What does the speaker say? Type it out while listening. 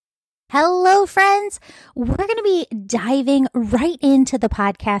Hello, friends. We're going to be diving right into the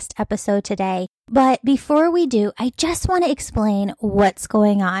podcast episode today. But before we do, I just want to explain what's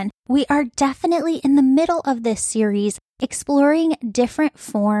going on. We are definitely in the middle of this series exploring different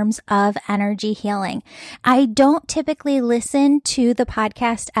forms of energy healing. I don't typically listen to the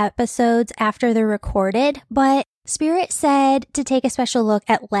podcast episodes after they're recorded, but Spirit said to take a special look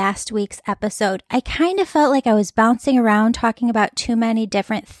at last week's episode. I kind of felt like I was bouncing around talking about too many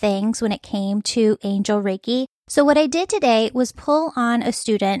different things when it came to Angel Reiki. So what I did today was pull on a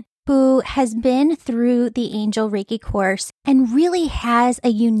student who has been through the Angel Reiki course and really has a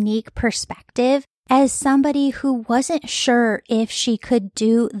unique perspective as somebody who wasn't sure if she could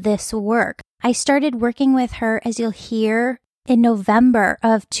do this work. I started working with her, as you'll hear, in November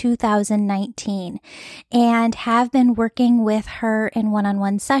of 2019 and have been working with her in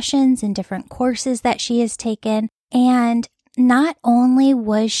one-on-one sessions and different courses that she has taken. And not only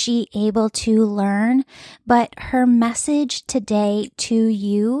was she able to learn, but her message today to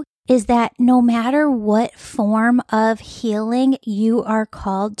you is that no matter what form of healing you are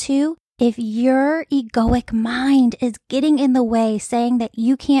called to, if your egoic mind is getting in the way, saying that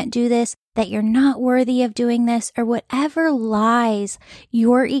you can't do this, that you're not worthy of doing this, or whatever lies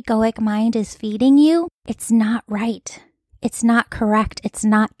your egoic mind is feeding you, it's not right. It's not correct. It's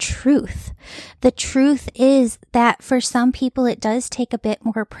not truth. The truth is that for some people, it does take a bit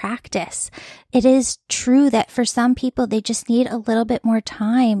more practice. It is true that for some people, they just need a little bit more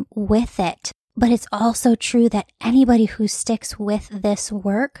time with it. But it's also true that anybody who sticks with this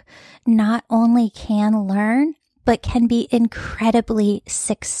work not only can learn, but can be incredibly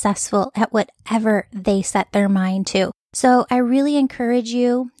successful at whatever they set their mind to. So I really encourage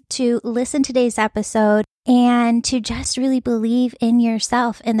you to listen to today's episode and to just really believe in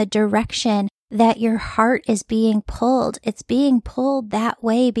yourself in the direction that your heart is being pulled. It's being pulled that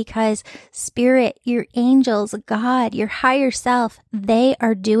way because Spirit, your angels, God, your higher self, they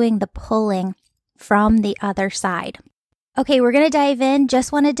are doing the pulling from the other side. Okay, we're going to dive in.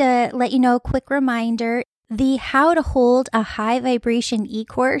 Just wanted to let you know, quick reminder, the How to Hold a High Vibration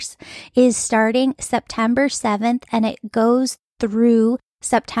e-course is starting September 7th and it goes through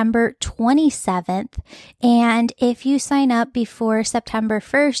September 27th. And if you sign up before September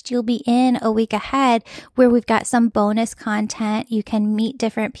 1st, you'll be in a week ahead where we've got some bonus content. You can meet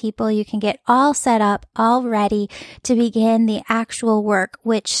different people. You can get all set up, all ready to begin the actual work,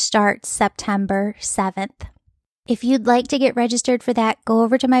 which starts September 7th. If you'd like to get registered for that, go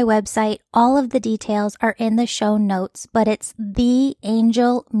over to my website. All of the details are in the show notes, but it's The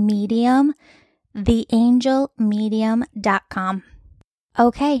Angel Medium, theangelmedium.com.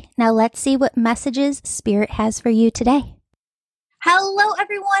 Okay, now let's see what messages Spirit has for you today. Hello,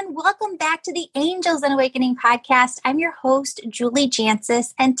 everyone. Welcome back to the Angels and Awakening podcast. I'm your host, Julie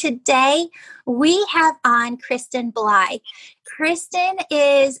Jancius, and today we have on Kristen Bly. Kristen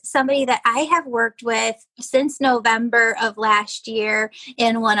is somebody that I have worked with since November of last year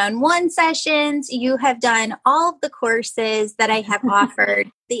in one-on-one sessions. You have done all of the courses that I have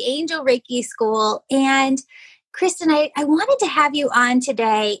offered, the Angel Reiki School, and Kristen, I wanted to have you on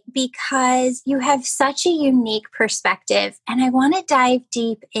today because you have such a unique perspective, and I want to dive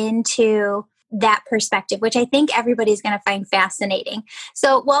deep into that perspective, which I think everybody's going to find fascinating.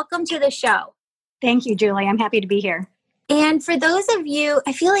 So welcome to the show. Thank you, Julie. I'm happy to be here. And for those of you,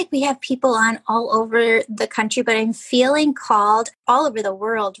 I feel like we have people on all over the country, but I'm feeling called all over the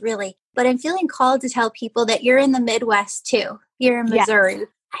world, really. But I'm feeling called to tell people that you're in the Midwest too. You're in Missouri. Yeah.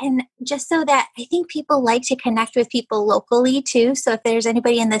 And just so that I think people like to connect with people locally too. So if there's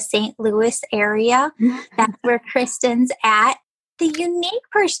anybody in the St. Louis area, that's where Kristen's at. The unique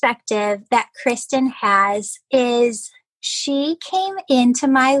perspective that Kristen has is she came into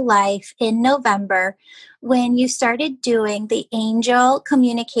my life in November when you started doing the Angel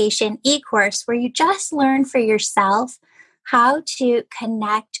Communication e-course, where you just learn for yourself how to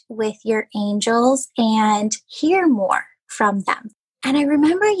connect with your angels and hear more from them. And I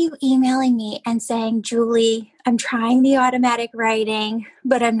remember you emailing me and saying, Julie, I'm trying the automatic writing,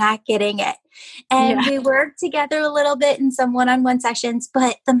 but I'm not getting it. And we worked together a little bit in some one-on-one sessions,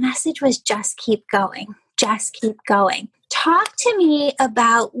 but the message was just keep going, just keep going. Talk to me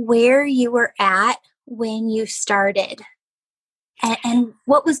about where you were at when you started and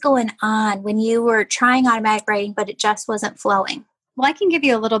what was going on when you were trying automatic writing, but it just wasn't flowing. Well, I can give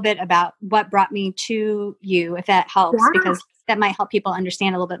you a little bit about what brought me to you, if that helps, because that might help people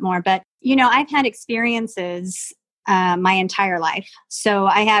understand a little bit more. But, you know, I've had experiences my entire life. So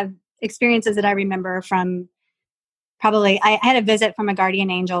I have experiences that I remember from I had a visit from a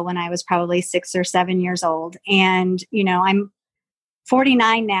guardian angel when I was probably 6 or 7 years old. And, you know,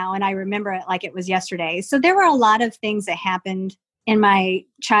 49 now, and I remember it like it was yesterday. So there were a lot of things that happened in my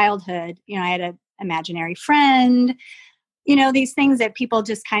childhood. I had an imaginary friend, these things that people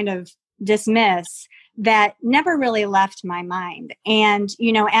just kind of dismiss that never really left my mind. And,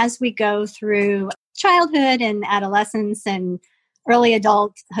 as we go through childhood and adolescence and early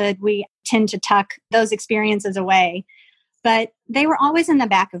adulthood, we tend to tuck those experiences away. But they were always in the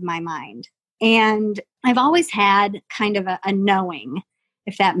back of my mind. And I've always had kind of a knowing,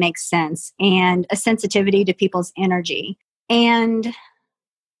 if that makes sense, and a sensitivity to people's energy.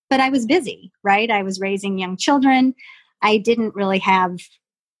 But I was busy, right? I was raising young children. I didn't really have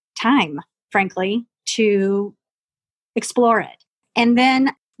time, frankly, to explore it. And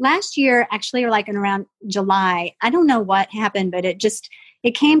then last year, actually, or like in around July, I don't know what happened, but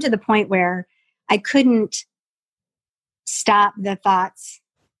it came to the point where I couldn't stop the thoughts.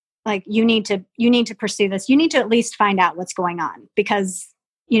 Like, you need to pursue this. You need to at least find out what's going on, because,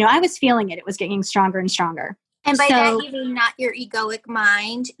 I was feeling it. It was getting stronger and stronger. And by that, you mean not your egoic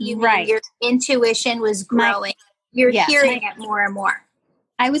mind. You mean your intuition was growing. You're hearing it more and more.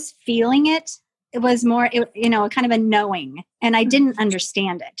 I was feeling it. It was more, kind of a knowing. And I didn't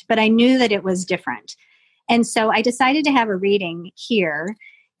understand it, but I knew that it was different. And so I decided to have a reading here.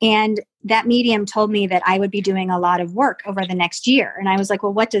 And that medium told me that I would be doing a lot of work over the next year. And I was like,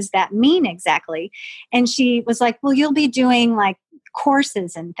 well, what does that mean exactly? And she was like, well, you'll be doing like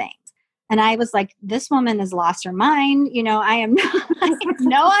courses and things. And I was like, this woman has lost her mind. I am not.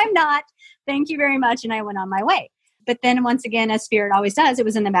 No, I'm not. Thank you very much. And I went on my way. But then once again, as Spirit always does, it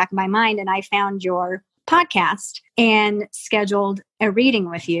was in the back of my mind. And I found your podcast and scheduled a reading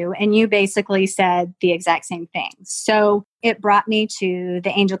with you. And you basically said the exact same thing. So it brought me to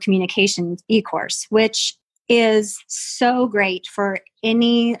the Angel Communication e-course, which is so great for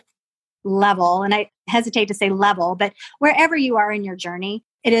any level. And I hesitate to say level, but wherever you are in your journey,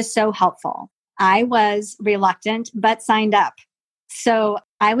 it is so helpful. I was reluctant, but signed up. So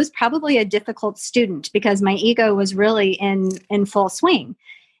I was probably a difficult student because my ego was really in full swing.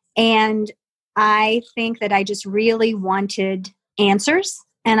 And I think that I just really wanted answers,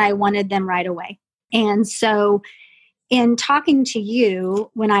 and I wanted them right away. And so in talking to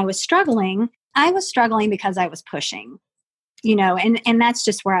you when I was struggling because I was pushing, and that's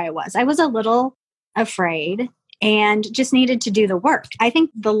just where I was. I was a little afraid and just needed to do the work. I think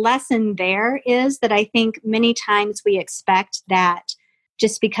the lesson there is that I think many times we expect that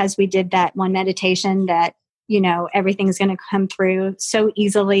just because we did that one meditation that, everything's going to come through so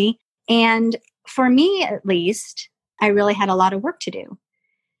easily. And for me, at least, I really had a lot of work to do.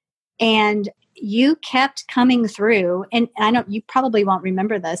 And you kept coming through. And I know you probably won't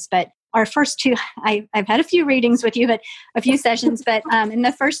remember this, but our first two, I've had a few readings with you, but a few sessions, but in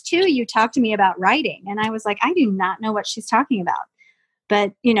the first two, you talked to me about writing. And I was like, I do not know what she's talking about.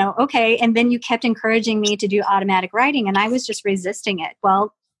 But, okay. And then you kept encouraging me to do automatic writing, and I was just resisting it.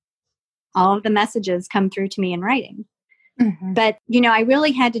 Well, all of the messages come through to me in writing. Mm-hmm. But, I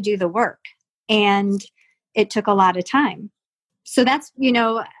really had to do the work, and it took a lot of time. So that's,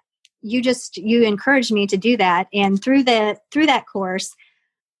 you encouraged me to do that. And through that course,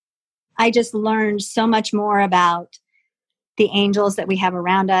 I just learned so much more about the angels that we have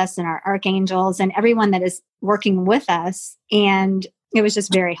around us and our archangels and everyone that is working with us. And it was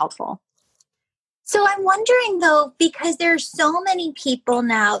just very helpful. So I'm wondering though, because there's so many people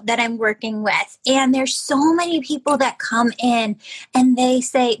now that I'm working with, and there's so many people that come in and they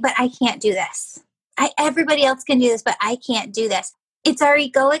say, but I can't do this. Everybody else can do this, but I can't do this. It's our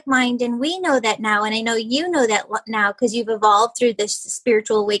egoic mind, and we know that now, and I know you know that now because you've evolved through this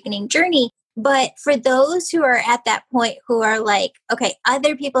spiritual awakening journey. But for those who are at that point who are like, okay,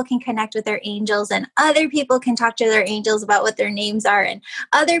 other people can connect with their angels, and other people can talk to their angels about what their names are, and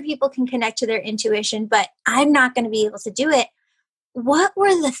other people can connect to their intuition, but I'm not going to be able to do it. What were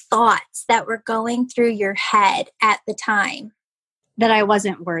the thoughts that were going through your head at the time? That I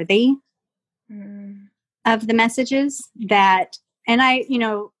wasn't worthy of the messages, and I,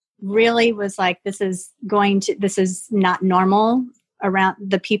 really was like, this is not normal. Around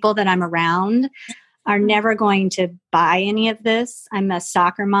the people that I'm around are never going to buy any of this. I'm a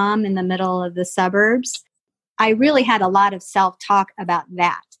soccer mom in the middle of the suburbs. I really had a lot of self-talk about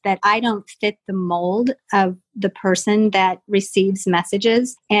that I don't fit the mold of the person that receives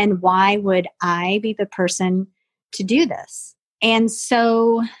messages. And why would I be the person to do this? And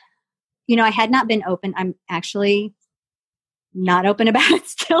so, I had not been open. I'm actually not open about it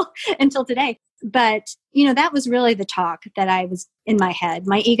still until today. But, that was really the talk that I was in my head.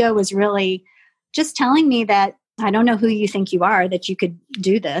 My ego was really just telling me that I don't know who you think you are, that you could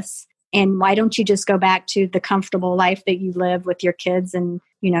do this. And why don't you just go back to the comfortable life that you live with your kids and,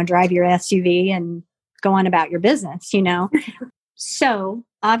 drive your SUV and go on about your business, So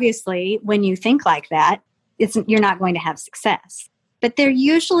obviously, when you think like that, you're not going to have success. But there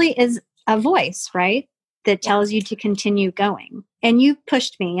usually is a voice, right, that tells you to continue going. And you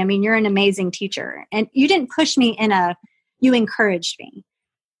pushed me. I mean, you're an amazing teacher. And you didn't push me you encouraged me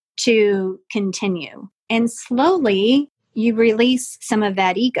to continue. And slowly you release some of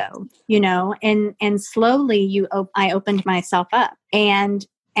that ego, and slowly I opened myself up. And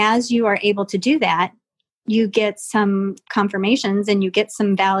as you are able to do that, you get some confirmations and you get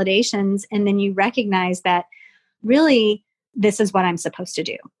some validations, and then you recognize that really this is what I'm supposed to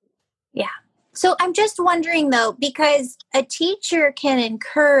do. Yeah. So I'm just wondering though, because a teacher can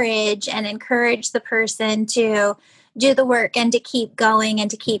encourage the person to do the work and to keep going and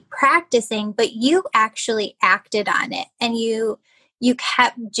to keep practicing, but you actually acted on it and you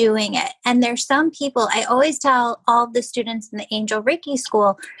kept doing it. And there's some people, I always tell all the students in the Angel Reiki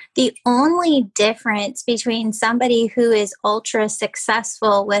School, the only difference between somebody who is ultra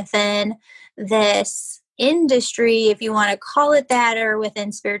successful within this industry, if you want to call it that, or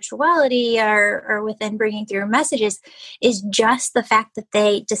within spirituality or within bringing through messages, is just the fact that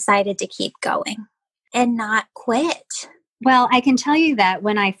they decided to keep going and not quit. Well, I can tell you that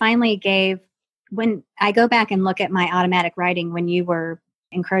when I go back and look at my automatic writing, when you were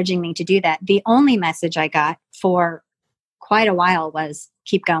encouraging me to do that, the only message I got for quite a while was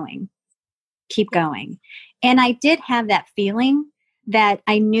keep going, keep going. And I did have that feeling that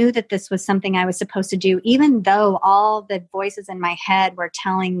I knew that this was something I was supposed to do, even though all the voices in my head were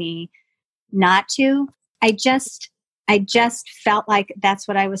telling me not to. I just felt like that's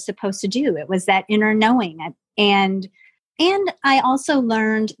what I was supposed to do. It was that inner knowing. And I also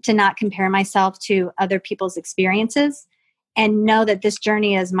learned to not compare myself to other people's experiences and know that this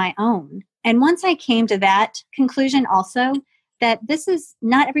journey is my own. And once I came to that conclusion also, that this is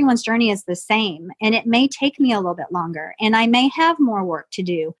not everyone's journey is the same, and it may take me a little bit longer and I may have more work to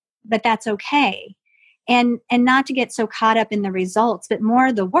do, but that's okay. And not to get so caught up in the results, but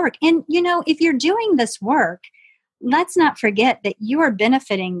more the work. And, if you're doing this work, let's not forget that you are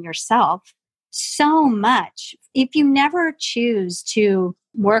benefiting yourself so much. If you never choose to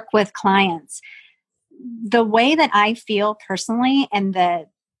work with clients, the way that I feel personally and the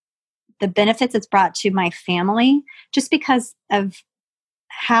benefits it's brought to my family, just because of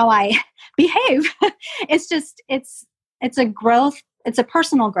how I behave, it's a growth. It's a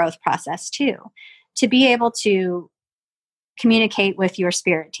personal growth process too, to be able to communicate with your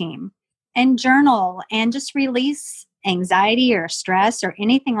spirit team and journal and just release anxiety or stress or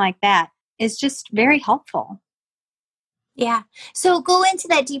anything like that is just very helpful. Yeah. So go into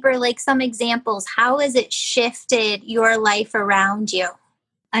that deeper, like some examples. How has it shifted your life around you?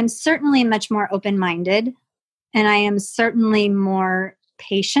 I'm certainly much more open-minded, and I am certainly more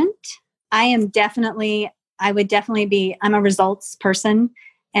patient. I'm a results person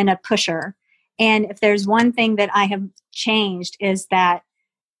and a pusher. And if there's one thing that I have changed is that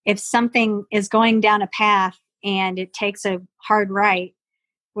if something is going down a path and it takes a hard right,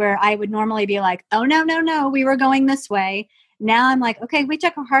 where I would normally be like, oh, no, we were going this way. Now I'm like, okay, we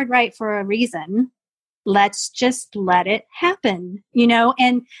took a hard right for a reason. Let's just let it happen,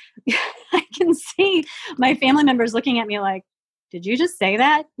 and I can see my family members looking at me like, did you just say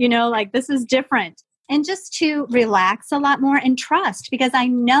that? Like, this is different. And just to relax a lot more and trust, because I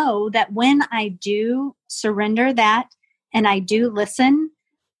know that when I do surrender that and I do listen,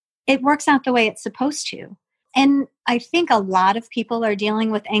 it works out the way it's supposed to. And I think a lot of people are dealing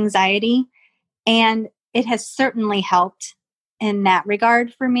with anxiety, and it has certainly helped in that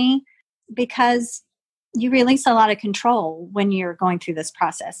regard for me, because you release a lot of control when you're going through this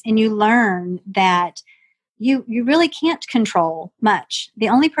process, and you learn that you really can't control much. The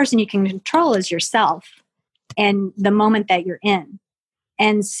only person you can control is yourself and the moment that you're in.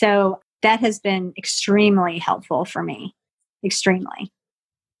 And so that has been extremely helpful for me. Extremely.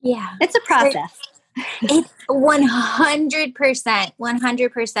 Yeah. It's a process. It's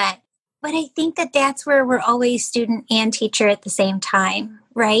 100%. But I think that that's where we're always student and teacher at the same time,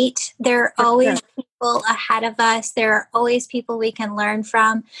 right? There are always people ahead of us. There are always people we can learn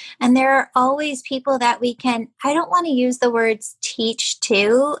from. And there are always people that we can, I don't want to use the words teach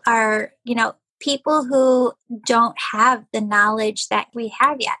to, are, people who don't have the knowledge that we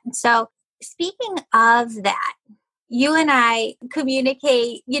have yet. And so speaking of that, you and I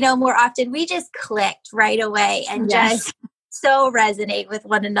communicate, more often. We just clicked right away and just so resonate with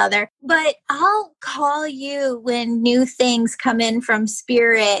one another. But I'll call you when new things come in from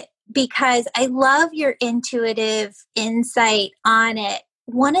spirit, because I love your intuitive insight on it.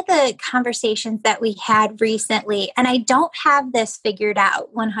 one of the conversations that we had recently, and I don't have this figured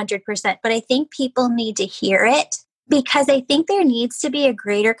out 100%, but I think people need to hear it because I think there needs to be a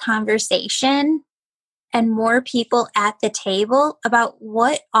greater conversation and more people at the table about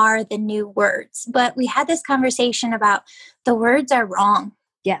what are the new words. But we had this conversation about the words are wrong.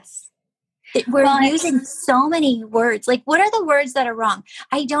 Yes. We're using so many words. Like, what are the words that are wrong?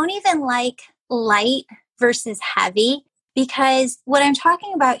 I don't even like light versus heavy, because what I'm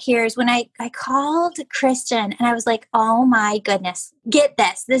talking about here is when I called Kristen and I was like, oh my goodness, get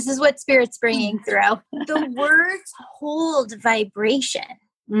this. This is what Spirit's bringing through. The words hold vibration.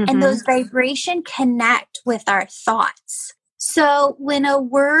 And those vibration connect with our thoughts. So when a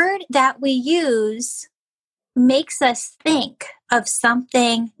word that we use makes us think of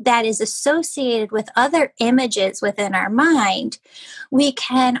something that is associated with other images within our mind, we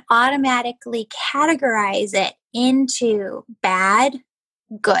can automatically categorize it into bad,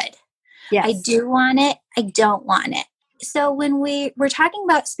 good. Yes. I do want it. I don't want it. So when we're talking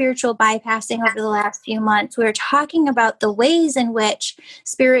about spiritual bypassing over the last few months, we're talking about the ways in which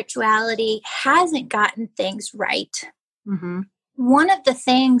spirituality hasn't gotten things right. One of the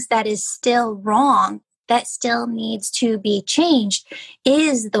things that is still wrong, that still needs to be changed,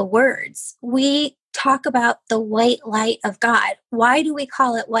 is the words. We talk about the white light of God. Why do we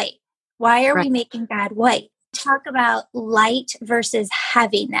call it white? Why are we making God white? Talk about light versus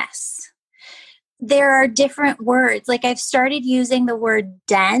heaviness. There are different words. Like, I've started using the word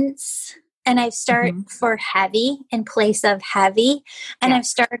dense, and I've started for heavy in place of heavy. And I've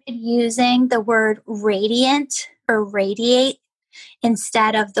started using the word radiant or radiate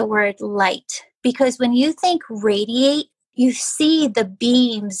instead of the word light. Because when you think radiate, you see the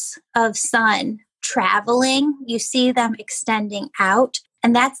beams of sun traveling, you see them extending out.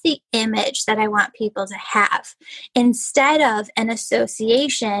 And that's the image that I want people to have, instead of an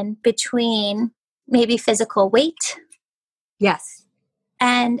association between maybe physical weight. Yes.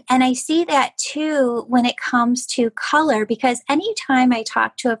 And I see that too when it comes to color, because anytime I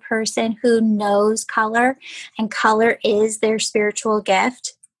talk to a person who knows color and color is their spiritual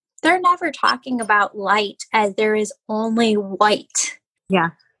gift, they're never talking about light as there is only white.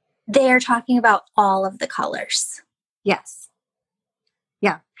 Yeah. They're talking about all of the colors. Yes.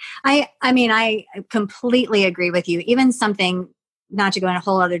 Yeah. I mean, I completely agree with you. Even something, not to go in a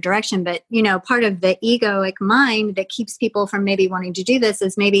whole other direction, but, part of the egoic mind that keeps people from maybe wanting to do this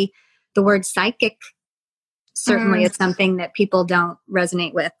is maybe the word psychic certainly is something that people don't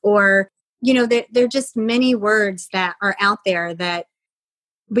resonate with. Or, there are just many words that are out there that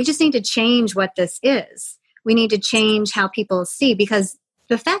we just need to change what this is. We need to change how people see, because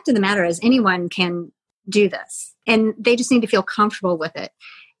the fact of the matter is anyone can do this, and they just need to feel comfortable with it.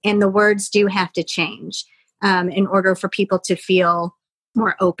 And the words do have to change in order for people to feel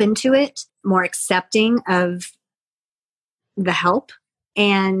more open to it, more accepting of the help.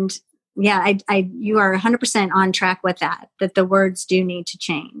 And yeah, you are 100% on track with that the words do need to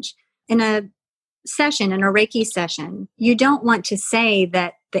change. In a Reiki session, you don't want to say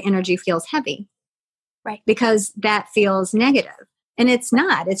that the energy feels heavy. Right. Because that feels negative. And it's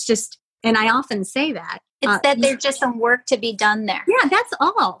not. It's just, and I often say that. It's that there's just some work to be done there. Yeah, that's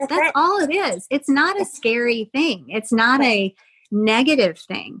all. That's all it is. It's not a scary thing. It's not a negative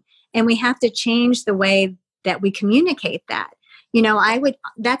thing. And we have to change the way that we communicate that.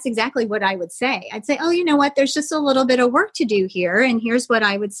 That's exactly what I would say. I'd say, oh, you know what? There's just a little bit of work to do here. And here's what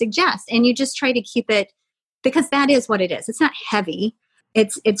I would suggest. And you just try to keep it, because that is what it is. It's not heavy.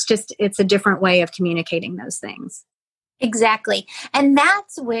 It's a different way of communicating those things. Exactly. And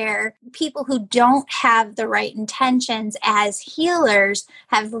that's where people who don't have the right intentions as healers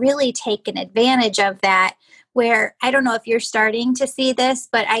have really taken advantage of that. Where, I don't know if you're starting to see this,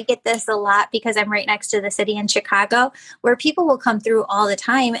 but I get this a lot because I'm right next to the city in Chicago, where people will come through all the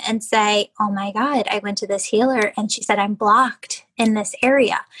time and say, oh my God, I went to this healer and she said, I'm blocked in this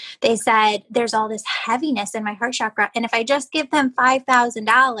area. They said, there's all this heaviness in my heart chakra. And if I just give them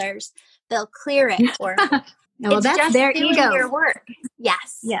 $5,000, they'll clear it for me. Well, it's that's just their doing ego. your work.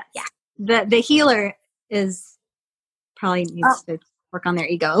 Yes. Yes. Yeah. The healer is probably needs to work on their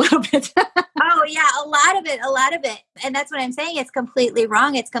ego a little bit. Oh yeah, a lot of it. And that's what I'm saying. It's completely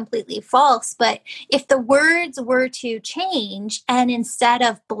wrong. It's completely false. But if the words were to change, and instead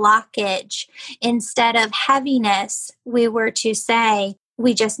of blockage, instead of heaviness, we were to say,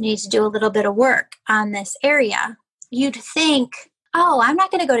 we just need to do a little bit of work on this area, you'd think, oh, I'm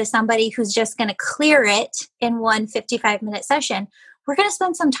not going to go to somebody who's just going to clear it in one 55-minute session. We're going to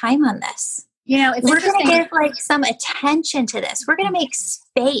spend some time on this. It's we're going to give some attention to this. We're going to make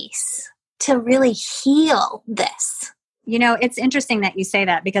space to really heal this. It's interesting that you say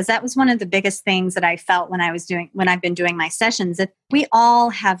that, because that was one of the biggest things that I felt when I've been doing my sessions, that we all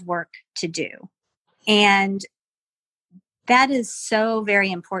have work to do. And that is so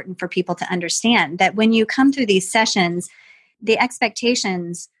very important for people to understand, that when you come through these sessions, the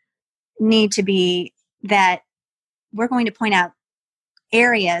expectations need to be that we're going to point out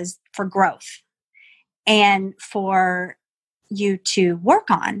areas for growth and for you to work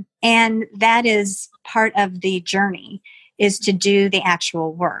on. And that is part of the journey, is to do the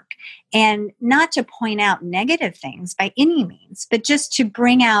actual work, and not to point out negative things by any means, but just to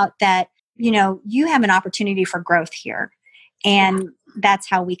bring out that, you have an opportunity for growth here. And that's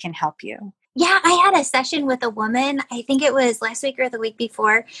how we can help you. Yeah, I had a session with a woman, I think it was last week or the week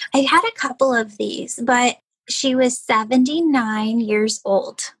before. I had a couple of these, but she was 79 years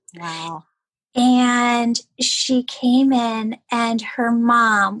old. Wow. And she came in and her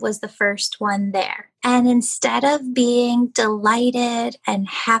mom was the first one there. And instead of being delighted and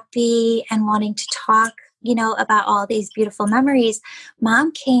happy and wanting to talk, about all these beautiful memories,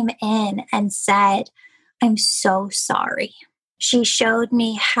 Mom came in and said, "I'm so sorry." She showed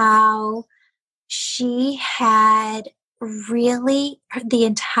me how she had really, the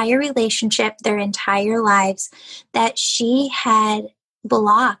entire relationship, their entire lives, that she had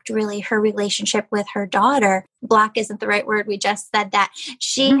blocked really her relationship with her daughter. Block isn't the right word. We just said that.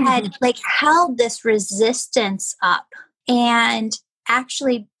 She had held this resistance up and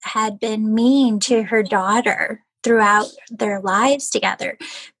actually had been mean to her daughter throughout their lives together,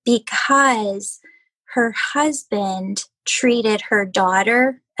 because her husband treated her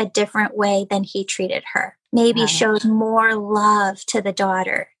daughter a different way than he treated her. Maybe showed more love to the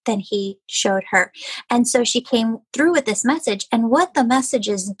daughter than he showed her. And so she came through with this message. And what the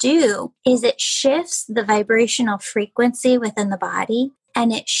messages do is it shifts the vibrational frequency within the body,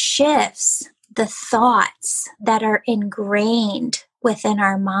 and it shifts the thoughts that are ingrained within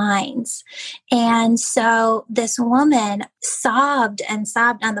our minds. And so this woman sobbed and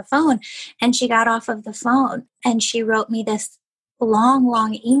sobbed on the phone, and she got off of the phone and she wrote me this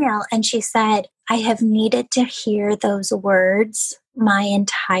long email, and she said, "I have needed to hear those words my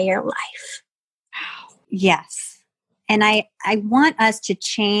entire life." Yes. And I want us to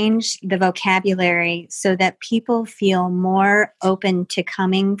change the vocabulary so that people feel more open to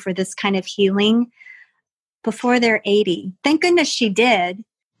coming for this kind of healing before they're 80. Thank goodness she did,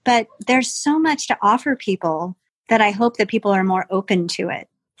 but there's so much to offer people that I hope that people are more open to it.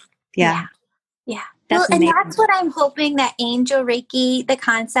 Yeah. Well, and that's what I'm hoping, that Angel Reiki, the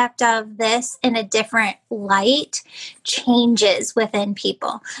concept of this in a different light, changes within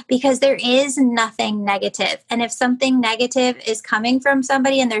people, because there is nothing negative. And if something negative is coming from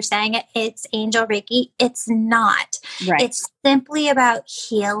somebody and they're saying it's Angel Reiki, it's not. Right. It's simply about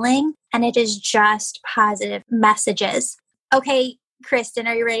healing, and it is just positive messages. Okay, Kristen,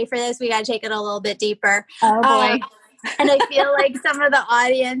 are you ready for this? We got to take it a little bit deeper. Oh boy. And I feel like some of the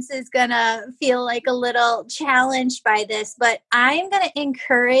audience is going to feel like a little challenged by this, but I'm going to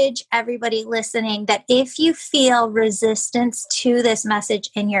encourage everybody listening that if you feel resistance to this message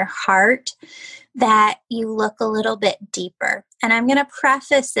in your heart, that you look a little bit deeper. And I'm going to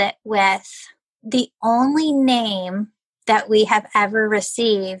preface it with the only name that we have ever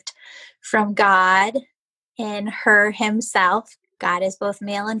received from God in her himself, God is both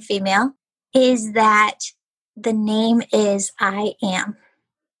male and female, is that the name is I Am.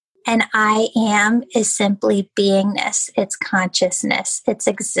 And I Am is simply beingness. It's consciousness. It's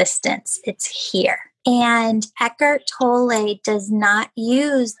existence. It's here. And Eckhart Tolle does not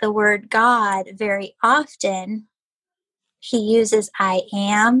use the word God very often. He uses I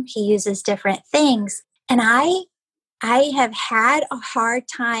Am. He uses different things. And I have had a hard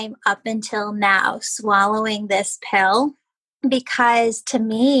time up until now swallowing this pill, because to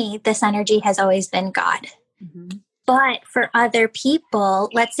me, this energy has always been God. Mm-hmm. But for other people,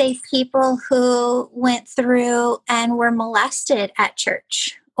 let's say people who went through and were molested at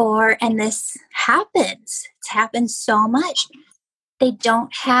church, and this happens, it's happened so much, they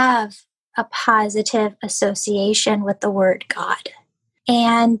don't have a positive association with the word God.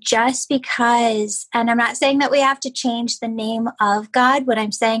 And just because, and I'm not saying that we have to change the name of God, what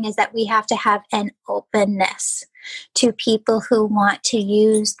I'm saying is that we have to have an openness to people who want to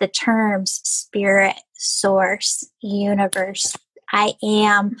use the terms spirit, source, universe, I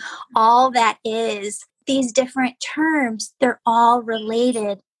am, all that is. These different terms, they're all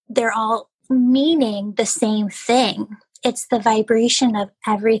related. They're all meaning the same thing. It's the vibration of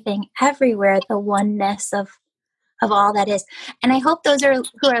everything, everywhere, the oneness of all that is. And I hope those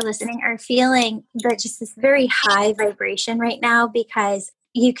who are listening are feeling that just this very high vibration right now, because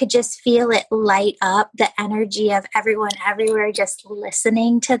you could just feel it light up, the energy of everyone everywhere just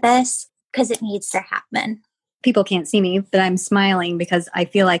listening to this, because it needs to happen. People can't see me, but I'm smiling because I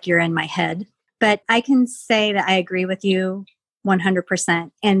feel like you're in my head. But I can say that I agree with you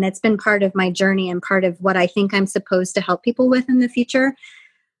 100%. And it's been part of my journey and part of what I think I'm supposed to help people with in the future.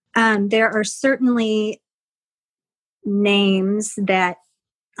 There are certainly names that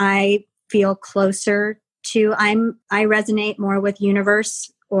I feel closer to. I resonate more with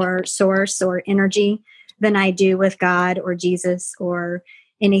universe or source or energy than I do with God or Jesus or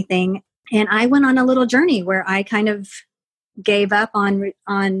anything. And I went on a little journey where I kind of gave up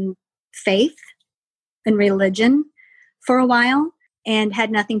on faith and religion for a while and had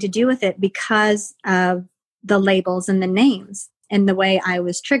nothing to do with it because of the labels and the names and the way I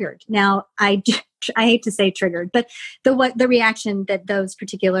was triggered. Now, I hate to say triggered, but the reaction that those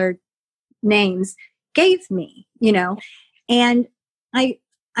particular names gave me, and I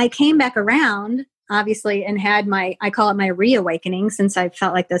came back around, obviously, and had I call it my reawakening, since I've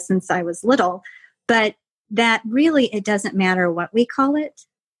felt like this since I was little, but that really, it doesn't matter what we call it,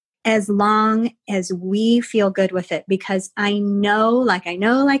 as long as we feel good with it, because I know, like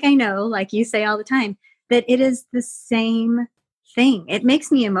you say all the time, that it is the same thing. It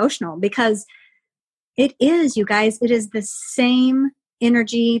makes me emotional because it is, you guys, it is the same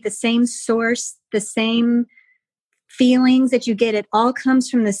energy, the same source, the same feelings that you get. It all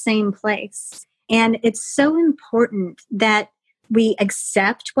comes from the same place. And it's so important that we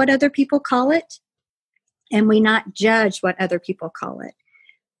accept what other people call it and we not judge what other people call it.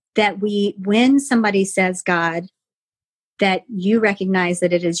 That when somebody says God, that you recognize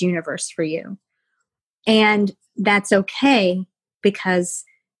that it is universe for you. And that's okay because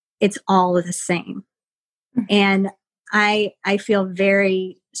it's all the same. And I feel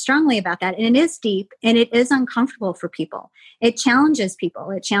very strongly about that. And it is deep and it is uncomfortable for people. It challenges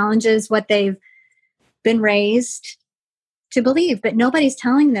people. It challenges what they've been raised to believe, but nobody's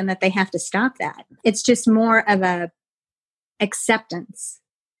telling them that they have to stop that. It's just more of a acceptance.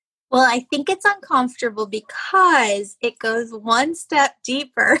 Well, I think it's uncomfortable because it goes one step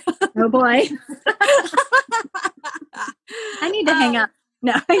deeper. Oh boy. I need to hang up.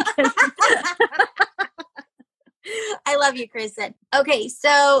 No, I'm kidding. I love you, Kristen. Okay,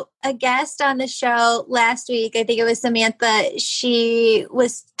 so a guest on the show last week, I think it was Samantha, she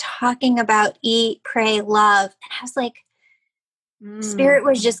was talking about Eat, Pray, Love. And I was like, Spirit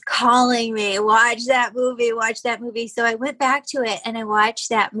was just calling me, watch that movie. So I went back to it and I watched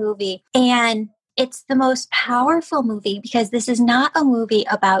that movie. And it's the most powerful movie because this is not a movie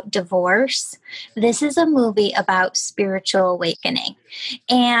about divorce. This is a movie about spiritual awakening.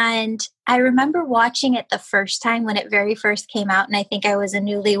 And I remember watching it the first time when it very first came out. And I think I was a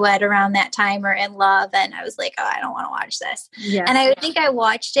newlywed around that time or in love. And I was like, oh, I don't want to watch this. Yes. And I think I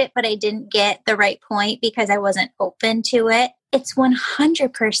watched it, but I didn't get the right point because I wasn't open to it. It's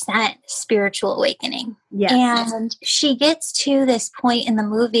 100% spiritual awakening. Yes. And she gets to this point in the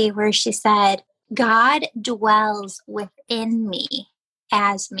movie where she said, God dwells within me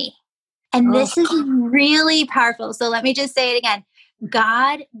as me. And this is really powerful. So let me just say it again.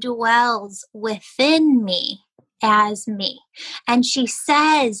 God dwells within me as me. And she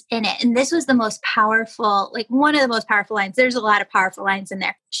says in it, and this was the most powerful, like one of the most powerful lines. There's a lot of powerful lines in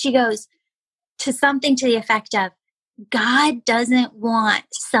there. She goes to something to the effect of, God doesn't want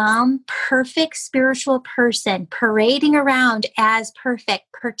some perfect spiritual person parading around as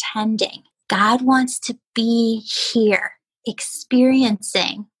perfect, pretending. God wants to be here,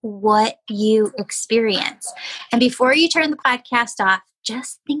 experiencing what you experience. And before you turn the podcast off,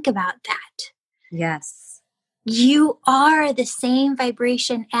 just think about that. Yes. You are the same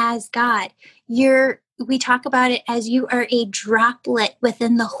vibration as God. We talk about it as you are a droplet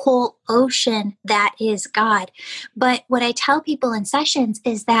within the whole ocean that is God. But what I tell people in sessions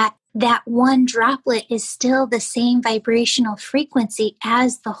is that one droplet is still the same vibrational frequency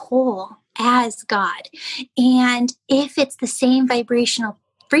as the whole, as God. And if it's the same vibrational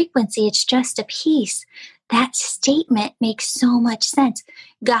frequency, it's just a piece. That statement makes so much sense.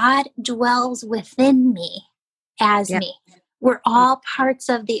 God dwells within me as me. We're all parts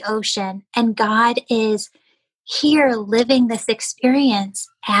of the ocean, and God is here living this experience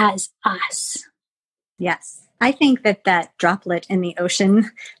as us. Yes. I think that droplet in the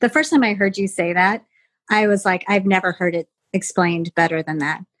ocean, the first time I heard you say that, I was like, I've never heard it explained better than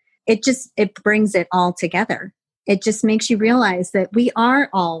that. It brings it all together. It just makes you realize that we are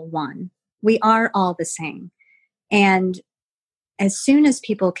all one. We are all the same. And as soon as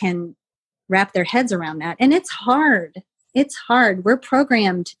people can wrap their heads around that, and it's hard. It's hard. We're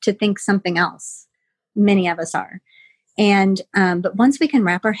programmed to think something else. Many of us are. And, but once we can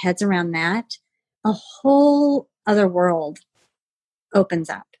wrap our heads around that, a whole other world opens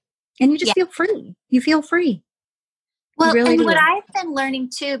up and you just feel free. You feel free. Well, really and do. what I've been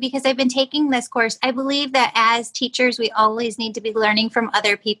learning too, because I've been taking this course, I believe that as teachers, we always need to be learning from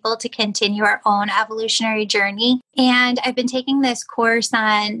other people to continue our own evolutionary journey. And I've been taking this course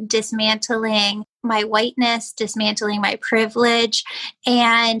on dismantling my whiteness, dismantling my privilege.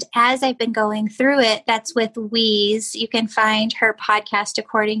 And as I've been going through it, that's with Wheeze. You can find her podcast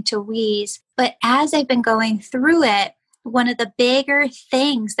according to Wheeze. But as I've been going through it, one of the bigger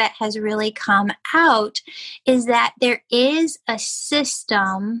things that has really come out is that there is a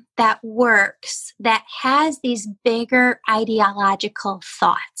system that works that has these bigger ideological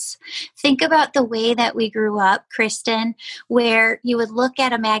thoughts. Think about the way that we grew up, Kristen, where you would look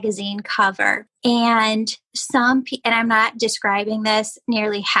at a magazine cover and and I'm not describing this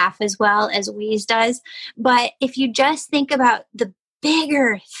nearly half as well as Wheeze does, but if you just think about the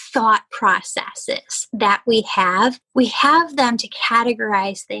bigger thought processes that we have them to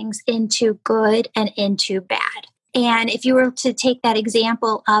categorize things into good and into bad. And if you were to take that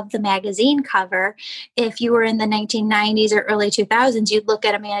example of the magazine cover, if you were in the 1990s or early 2000s, you'd look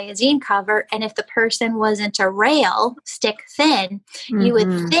at a magazine cover, and if the person wasn't a rail, stick thin, you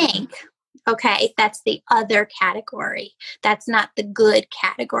would think, okay, that's the other category. That's not the good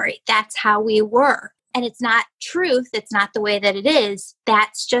category. That's how we were. And it's not truth. It's not the way that it is.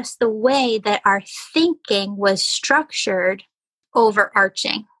 That's just the way that our thinking was structured,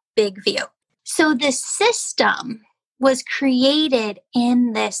 overarching, big view. So the system was created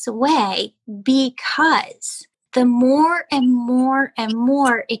in this way because the more and more and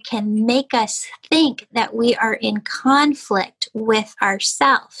more it can make us think that we are in conflict with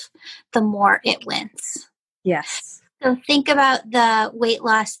ourselves, the more it wins. Yes. So think about the weight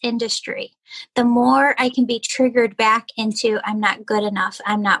loss industry. The more I can be triggered back into, I'm not good enough,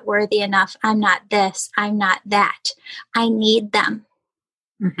 I'm not worthy enough, I'm not this, I'm not that. I need them.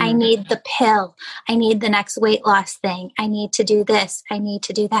 I need the pill. I need the next weight loss thing. I need to do this. I need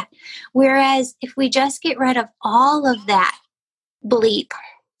to do that. Whereas if we just get rid of all of that bleep.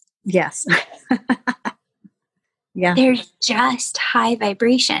 Yes. Yeah. There's just high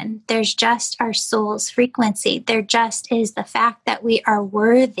vibration. There's just our soul's frequency. There just is the fact that we are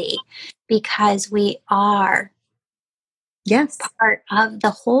worthy because we are part of the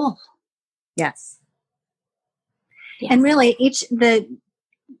whole. Yes. And really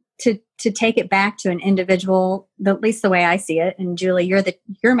to take it back to an individual, at least the way I see it, and Julie,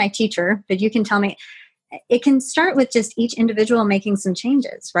 you're my teacher, but you can tell me, it can start with just each individual making some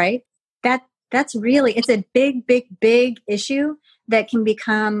changes, right? That's really, it's a big, big, big issue that can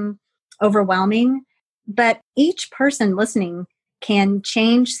become overwhelming, but each person listening can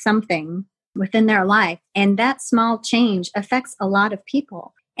change something within their life. And that small change affects a lot of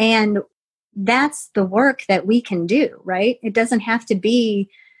people. And that's the work that we can do, right? It doesn't have to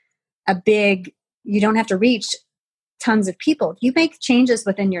be you don't have to reach tons of people. If you make changes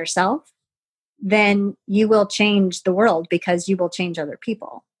within yourself, then you will change the world because you will change other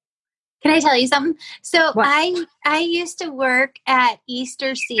people. Can I tell you something? So What? I used to work at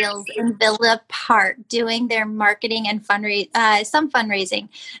Easter Seals in Villa Park doing their marketing and some fundraising.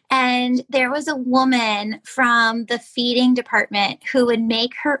 And there was a woman from the feeding department who would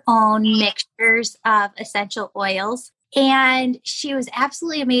make her own mixtures of essential oils. And she was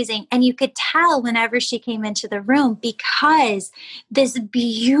absolutely amazing. And you could tell whenever she came into the room because this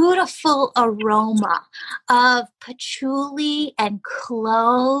beautiful aroma of patchouli and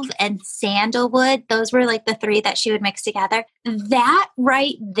clove and sandalwood, those were like the three that she would mix together. That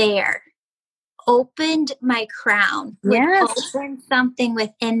right there opened my crown, opened something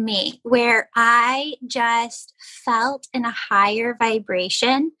within me where I just felt in a higher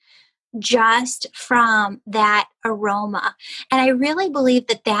vibration just from that aroma. And I really believe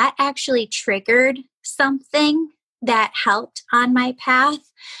that that actually triggered something that helped on my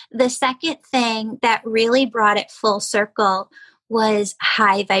path. The second thing that really brought it full circle was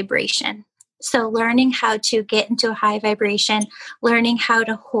high vibration. So learning how to get into a high vibration, learning how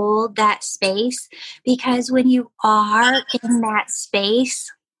to hold that space, because when you are in that space,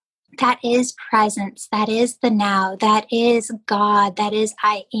 that is presence. That is the now. That is God. That is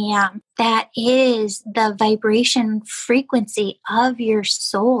I am. That is the vibration frequency of your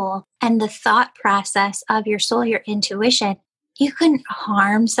soul and the thought process of your soul, your intuition. You couldn't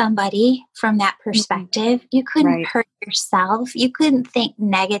harm somebody from that perspective. You couldn't hurt yourself. You couldn't think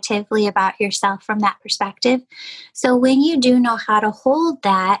negatively about yourself from that perspective. So when you do know how to hold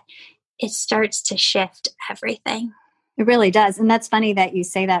that, it starts to shift everything. It really does. And that's funny that you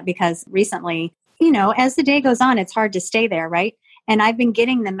say that because recently as the day goes on, it's hard to stay there, right? And I've been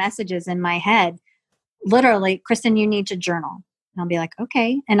getting the messages in my head, literally, Kristen, you need to journal. And I'll be like,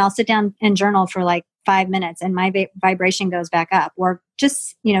 okay. And I'll sit down and journal for like 5 minutes and my vibration goes back up, or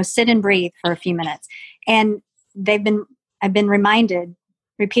just, sit and breathe for a few minutes. And I've been reminded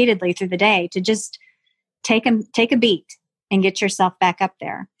repeatedly through the day to just take a beat and get yourself back up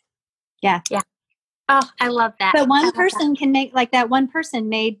there. Yeah. Yeah. Oh, I love that. But one person can make, like that one person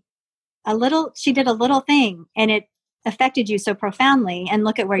she did a little thing and it affected you so profoundly, and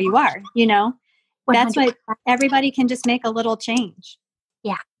look at where you are, 100%. That's what everybody can just make a little change.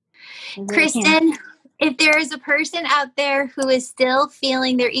 Yeah. Really Kristen, if there is a person out there who is still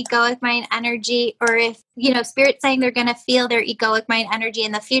feeling their egoic mind energy, or if, Spirit's saying they're going to feel their egoic mind energy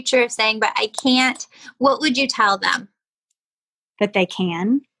in the future of saying, but I can't, what would you tell them? That they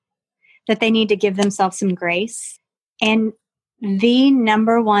can, that they need to give themselves some grace. And the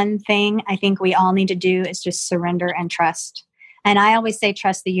number one thing I think we all need to do is just surrender and trust. And I always say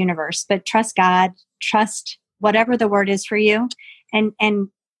trust the universe, but trust God, trust whatever the word is for you. And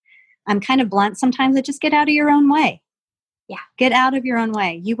I'm kind of blunt sometimes, but just get out of your own way. Yeah. Get out of your own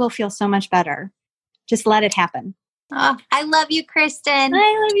way. You will feel so much better. Just let it happen. Oh, I love you, Kristen.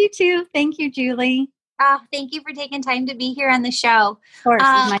 I love you too. Thank you, Julie. Oh, thank you for taking time to be here on the show. Of course,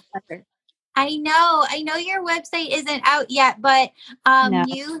 it's my pleasure. I know your website isn't out yet, but No.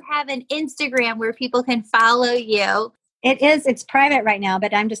 You have an Instagram where people can follow you. It is. It's private right now,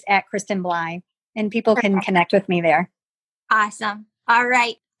 but I'm just at Kristen Bly, and people can connect with me there. Awesome. All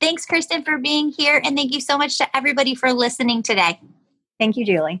right. Thanks, Kristen, for being here. And thank you so much to everybody for listening today. Thank you,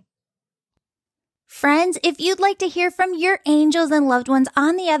 Julie. Friends, if you'd like to hear from your angels and loved ones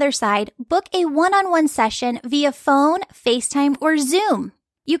on the other side, book a one-on-one session via phone, FaceTime, or Zoom.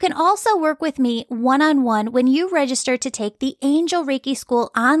 You can also work with me one-on-one when you register to take the Angel Reiki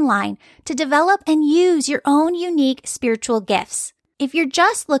School online to develop and use your own unique spiritual gifts. If you're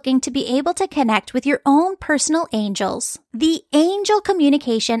just looking to be able to connect with your own personal angels, the Angel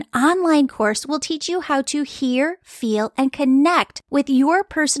Communication online course will teach you how to hear, feel, and connect with your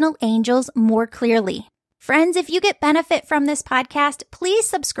personal angels more clearly. Friends, if you get benefit from this podcast, please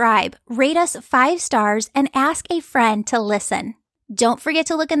subscribe, rate us 5 stars, and ask a friend to listen. Don't forget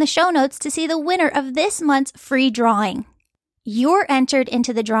to look in the show notes to see the winner of this month's free drawing. You're entered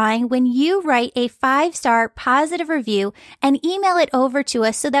into the drawing when you write a 5-star positive review and email it over to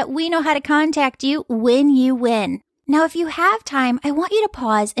us so that we know how to contact you when you win. Now, if you have time, I want you to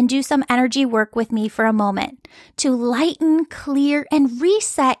pause and do some energy work with me for a moment to lighten, clear, and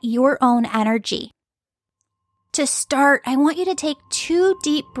reset your own energy. To start, I want you to take 2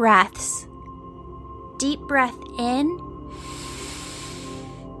 deep breaths. Deep breath in.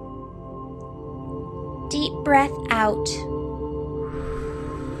 Deep breath out.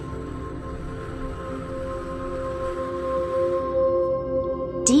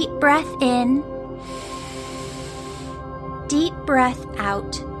 Deep breath in. Deep breath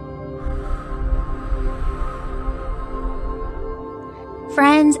out.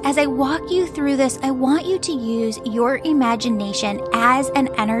 Friends, as I walk you through this, I want you to use your imagination as an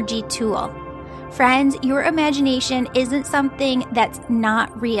energy tool. Friends, your imagination isn't something that's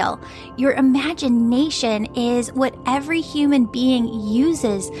not real. Your imagination is what every human being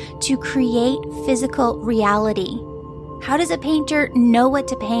uses to create physical reality. How does a painter know what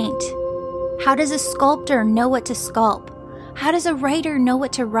to paint? How does a sculptor know what to sculpt? How does a writer know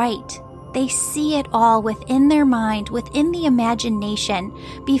what to write? They see it all within their mind, within the imagination,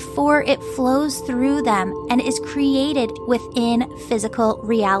 before it flows through them and is created within physical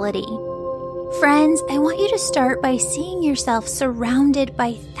reality. Friends, I want you to start by seeing yourself surrounded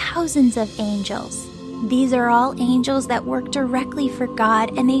by thousands of angels. These are all angels that work directly for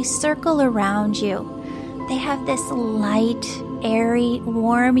God, and they circle around you. They have this light, airy,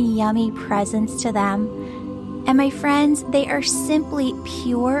 warm, yummy presence to them. And my friends, they are simply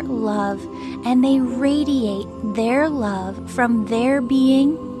pure love, and they radiate their love from their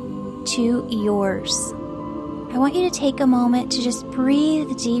being to yours. I want you to take a moment to just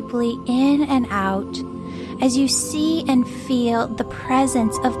breathe deeply in and out as you see and feel the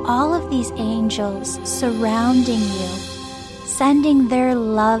presence of all of these angels surrounding you, sending their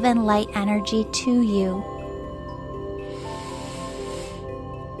love and light energy to you.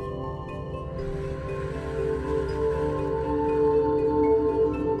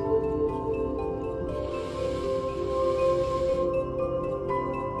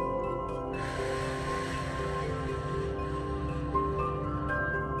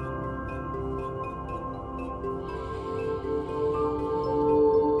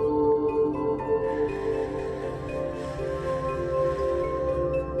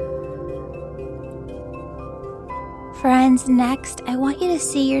 Friends, next, I want you to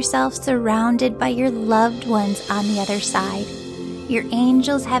see yourself surrounded by your loved ones on the other side. Your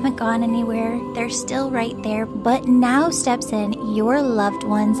angels haven't gone anywhere. They're still right there, but now steps in your loved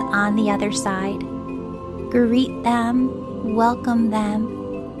ones on the other side. Greet them, welcome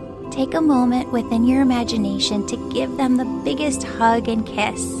them. Take a moment within your imagination to give them the biggest hug and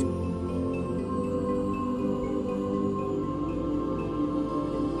kiss.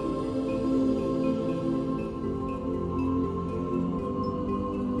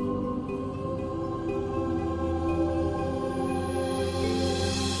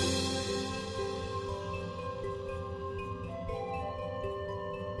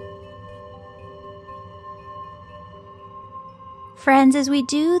 Friends, as we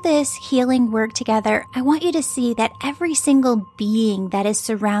do this healing work together, I want you to see that every single being that is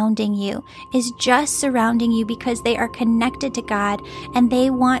surrounding you is just surrounding you because they are connected to God and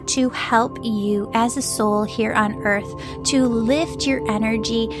they want to help you as a soul here on earth to lift your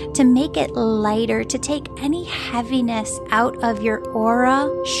energy, to make it lighter, to take any heaviness out of your aura,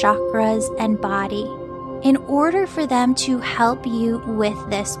 chakras, and body. In order for them to help you with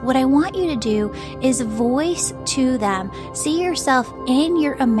this, what I want you to do is voice to them. See yourself in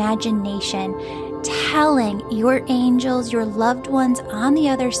your imagination, telling your angels, your loved ones on the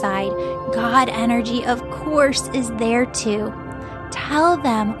other side, God energy, of course, is there too. Tell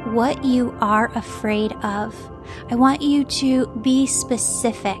them what you are afraid of. I want you to be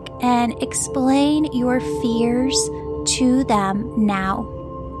specific and explain your fears to them now.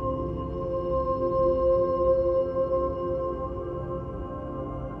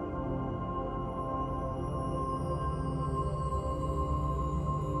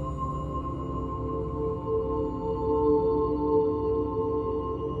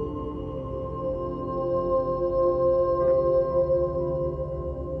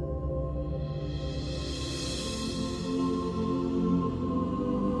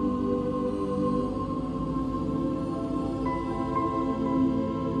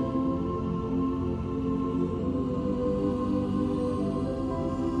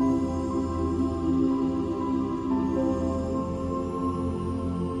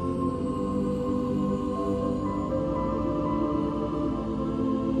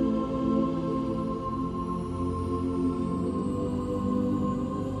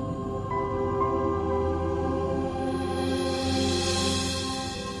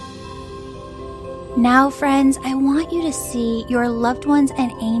 Now, friends, I want you to see your loved ones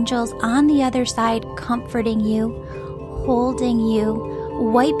and angels on the other side comforting you, holding you,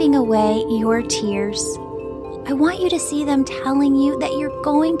 wiping away your tears. I want you to see them telling you that you're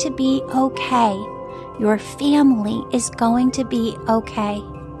going to be okay. Your family is going to be okay.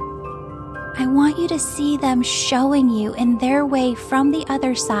 I want you to see them showing you in their way from the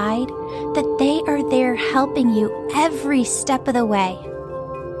other side that they are there helping you every step of the way,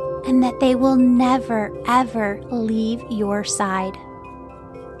 and that they will never, ever leave your side.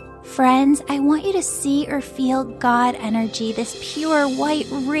 Friends, I want you to see or feel God energy, this pure, white,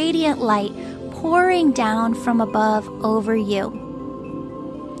 radiant light pouring down from above over you.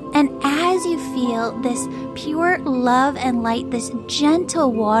 And as you feel this pure love and light, this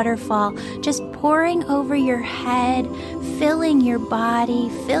gentle waterfall just pouring over your head, filling your body,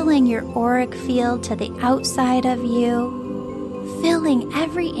 filling your auric field to the outside of you, filling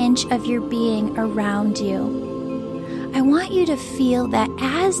every inch of your being around you. I want you to feel that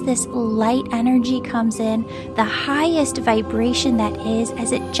as this light energy comes in, the highest vibration that is,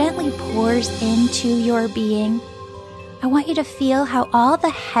 as it gently pours into your being, I want you to feel how all the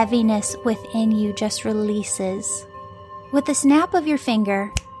heaviness within you just releases. With the snap of your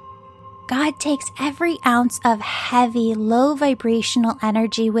finger, God takes every ounce of heavy, low vibrational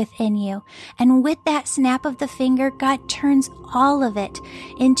energy within you, and with that snap of the finger, God turns all of it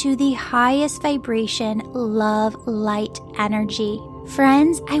into the highest vibration, love, light energy.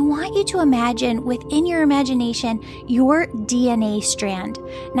 Friends, I want you to imagine within your imagination your DNA strand.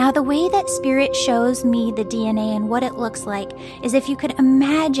 Now, the way that Spirit shows me the DNA and what it looks like is if you could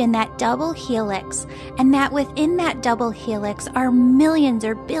imagine that double helix, and that within that double helix are millions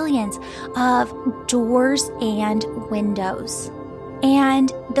or billions of doors and windows.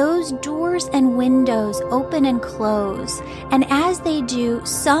 And those doors and windows open and close. And as they do,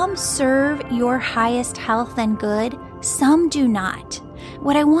 some serve your highest health and good, some do not.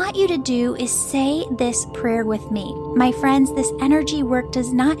 What I want you to do is say this prayer with me. My friends, this energy work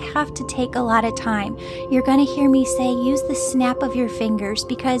does not have to take a lot of time. You're going to hear me say, use the snap of your fingers,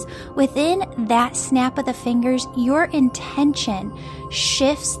 because within that snap of the fingers, your intention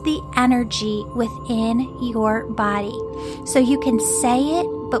shifts the energy within your body. So you can say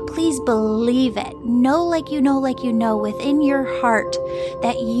it, but please believe it. Know like you know within your heart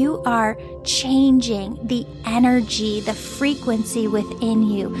that you are changing the energy, the frequency within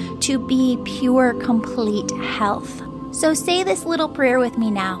you to be pure, complete health. So say this little prayer with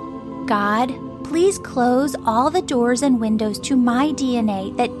me now. God, please close all the doors and windows to my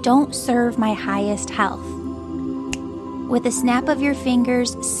DNA that don't serve my highest health. With a snap of your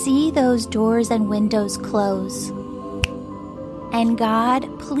fingers, see those doors and windows close. And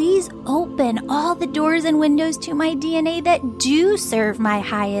God, please open all the doors and windows to my DNA that do serve my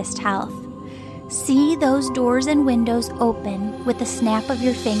highest health. See those doors and windows open with the snap of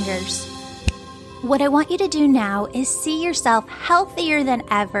your fingers. What I want you to do now is see yourself healthier than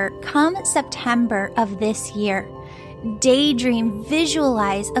ever come September of this year. Daydream,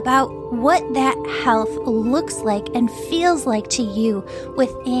 visualize about what that health looks like and feels like to you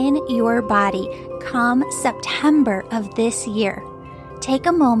within your body come September of this year. Take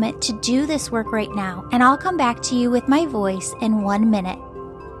a moment to do this work right now, and I'll come back to you with my voice in 1 minute.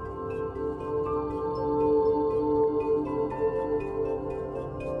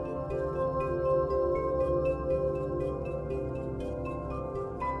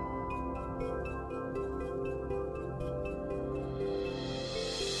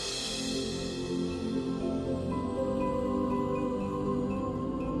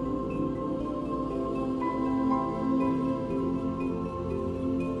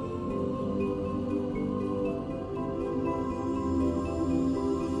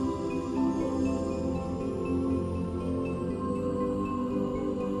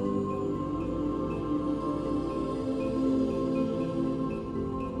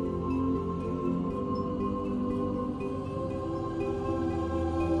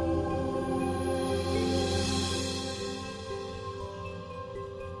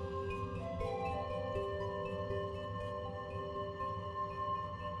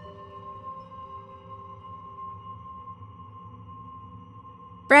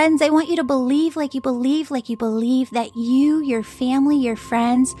 Friends, I want you to believe like you believe that you, your family, your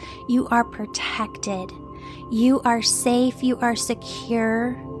friends, you are protected. You are safe. You are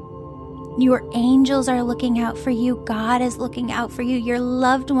secure. Your angels are looking out for you. God is looking out for you. Your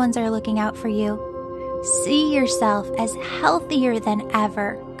loved ones are looking out for you. See yourself as healthier than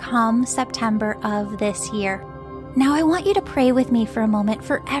ever come September of this year. Now I want you to pray with me for a moment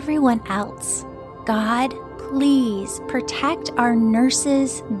for everyone else. God, please protect our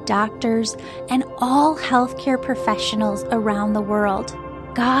nurses, doctors, and all healthcare professionals around the world.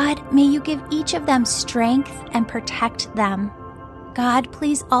 God, may you give each of them strength and protect them. God,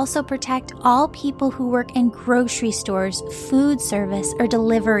 please also protect all people who work in grocery stores, food service, or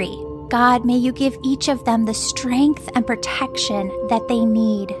delivery. God, may you give each of them the strength and protection that they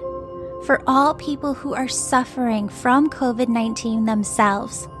need. For all people who are suffering from COVID-19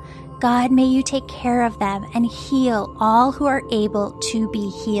 themselves, God, may you take care of them and heal all who are able to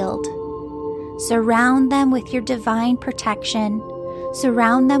be healed. Surround them with your divine protection,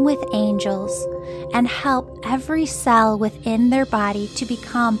 surround them with angels, and help every cell within their body to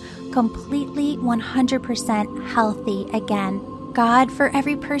become completely 100% healthy again. God, for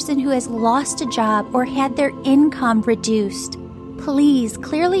every person who has lost a job or had their income reduced, please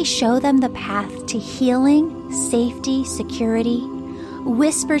clearly show them the path to healing, safety, security.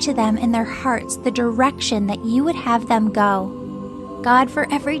 Whisper to them in their hearts the direction that you would have them go. God,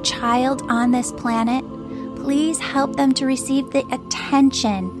 for every child on this planet, please help them to receive the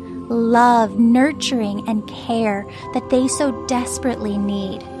attention, love, nurturing, and care that they so desperately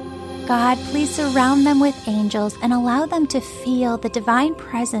need. God, please surround them with angels and allow them to feel the divine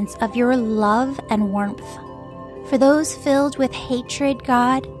presence of your love and warmth. For those filled with hatred,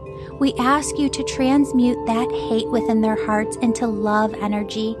 God, we ask you to transmute that hate within their hearts into love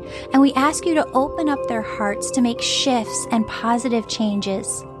energy, and we ask you to open up their hearts to make shifts and positive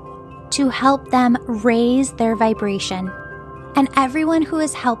changes to help them raise their vibration. And everyone who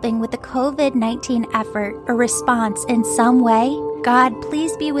is helping with the COVID-19 effort or response in some way, God,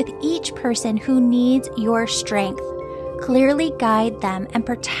 please be with each person who needs your strength. Clearly guide them and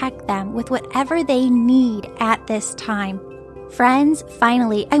protect them with whatever they need at this time. Friends,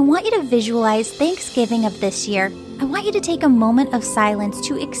 finally, I want you to visualize Thanksgiving of this year. I want you to take a moment of silence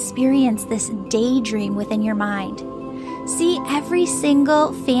to experience this daydream within your mind. See every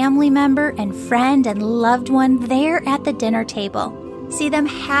single family member and friend and loved one there at the dinner table. See them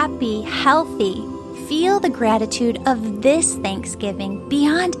happy, healthy. Feel the gratitude of this Thanksgiving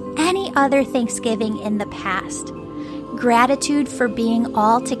beyond any other Thanksgiving in the past. Gratitude for being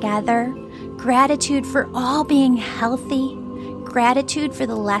all together. Gratitude for all being healthy. Gratitude for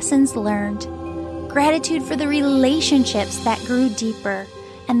the lessons learned, gratitude for the relationships that grew deeper,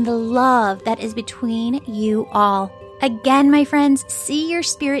 and the love that is between you all. Again, my friends, see your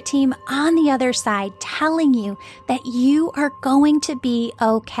spirit team on the other side telling you that you are going to be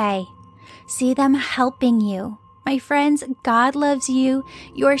okay. See them helping you. My friends, God loves you.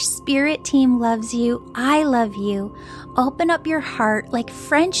 Your spirit team loves you. I love you. Open up your heart like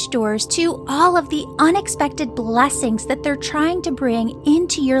French doors to all of the unexpected blessings that they're trying to bring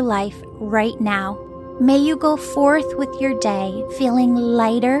into your life right now. May you go forth with your day feeling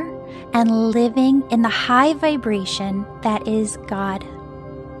lighter and living in the high vibration that is God.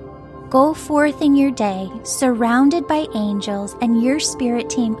 Go forth in your day surrounded by angels and your spirit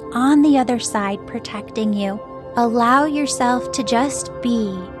team on the other side protecting you. Allow yourself to just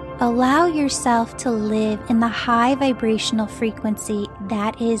be. Allow yourself to live in the high vibrational frequency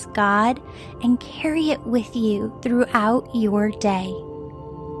that is God and carry it with you throughout your day.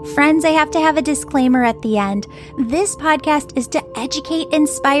 Friends, I have to have a disclaimer at the end. This podcast is to educate,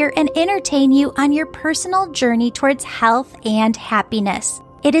 inspire, and entertain you on your personal journey towards health and happiness.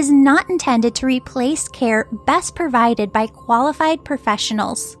 It is not intended to replace care best provided by qualified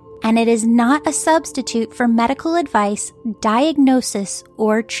professionals, and it is not a substitute for medical advice, diagnosis,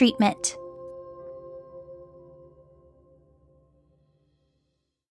 or treatment.